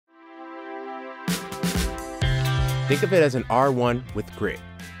Think of it as an R1 with grit.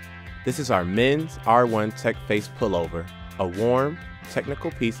 This is our men's R1 TechFace Pullover, a warm,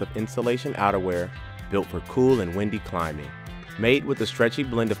 technical piece of insulation outerwear built for cool and windy climbing. Made with a stretchy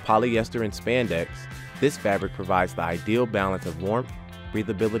blend of polyester and spandex, this fabric provides the ideal balance of warmth,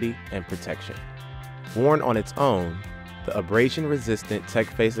 breathability, and protection. Worn on its own, the abrasion-resistant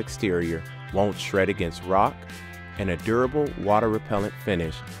TechFace exterior won't shred against rock, and a durable, water-repellent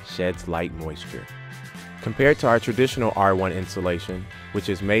finish sheds light moisture. Compared to our traditional R1 insulation, which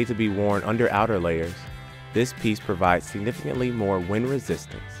is made to be worn under outer layers, this piece provides significantly more wind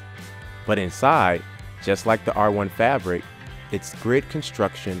resistance. But inside, just like the R1 fabric, its grid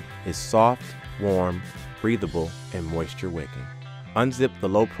construction is soft, warm, breathable, and moisture-wicking. Unzip the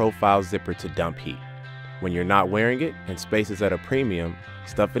low-profile zipper to dump heat. When you're not wearing it and space is at a premium,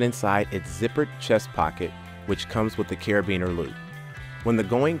 stuff it inside its zippered chest pocket, which comes with the carabiner loop. When the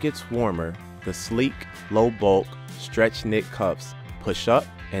going gets warmer, the sleek, low-bulk, stretch-knit cuffs push up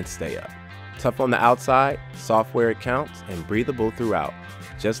and stay up. Tough on the outside, soft where it counts, and breathable throughout.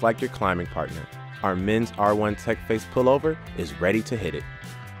 Just like your climbing partner, our men's R1 TechFace Pullover is ready to hit it.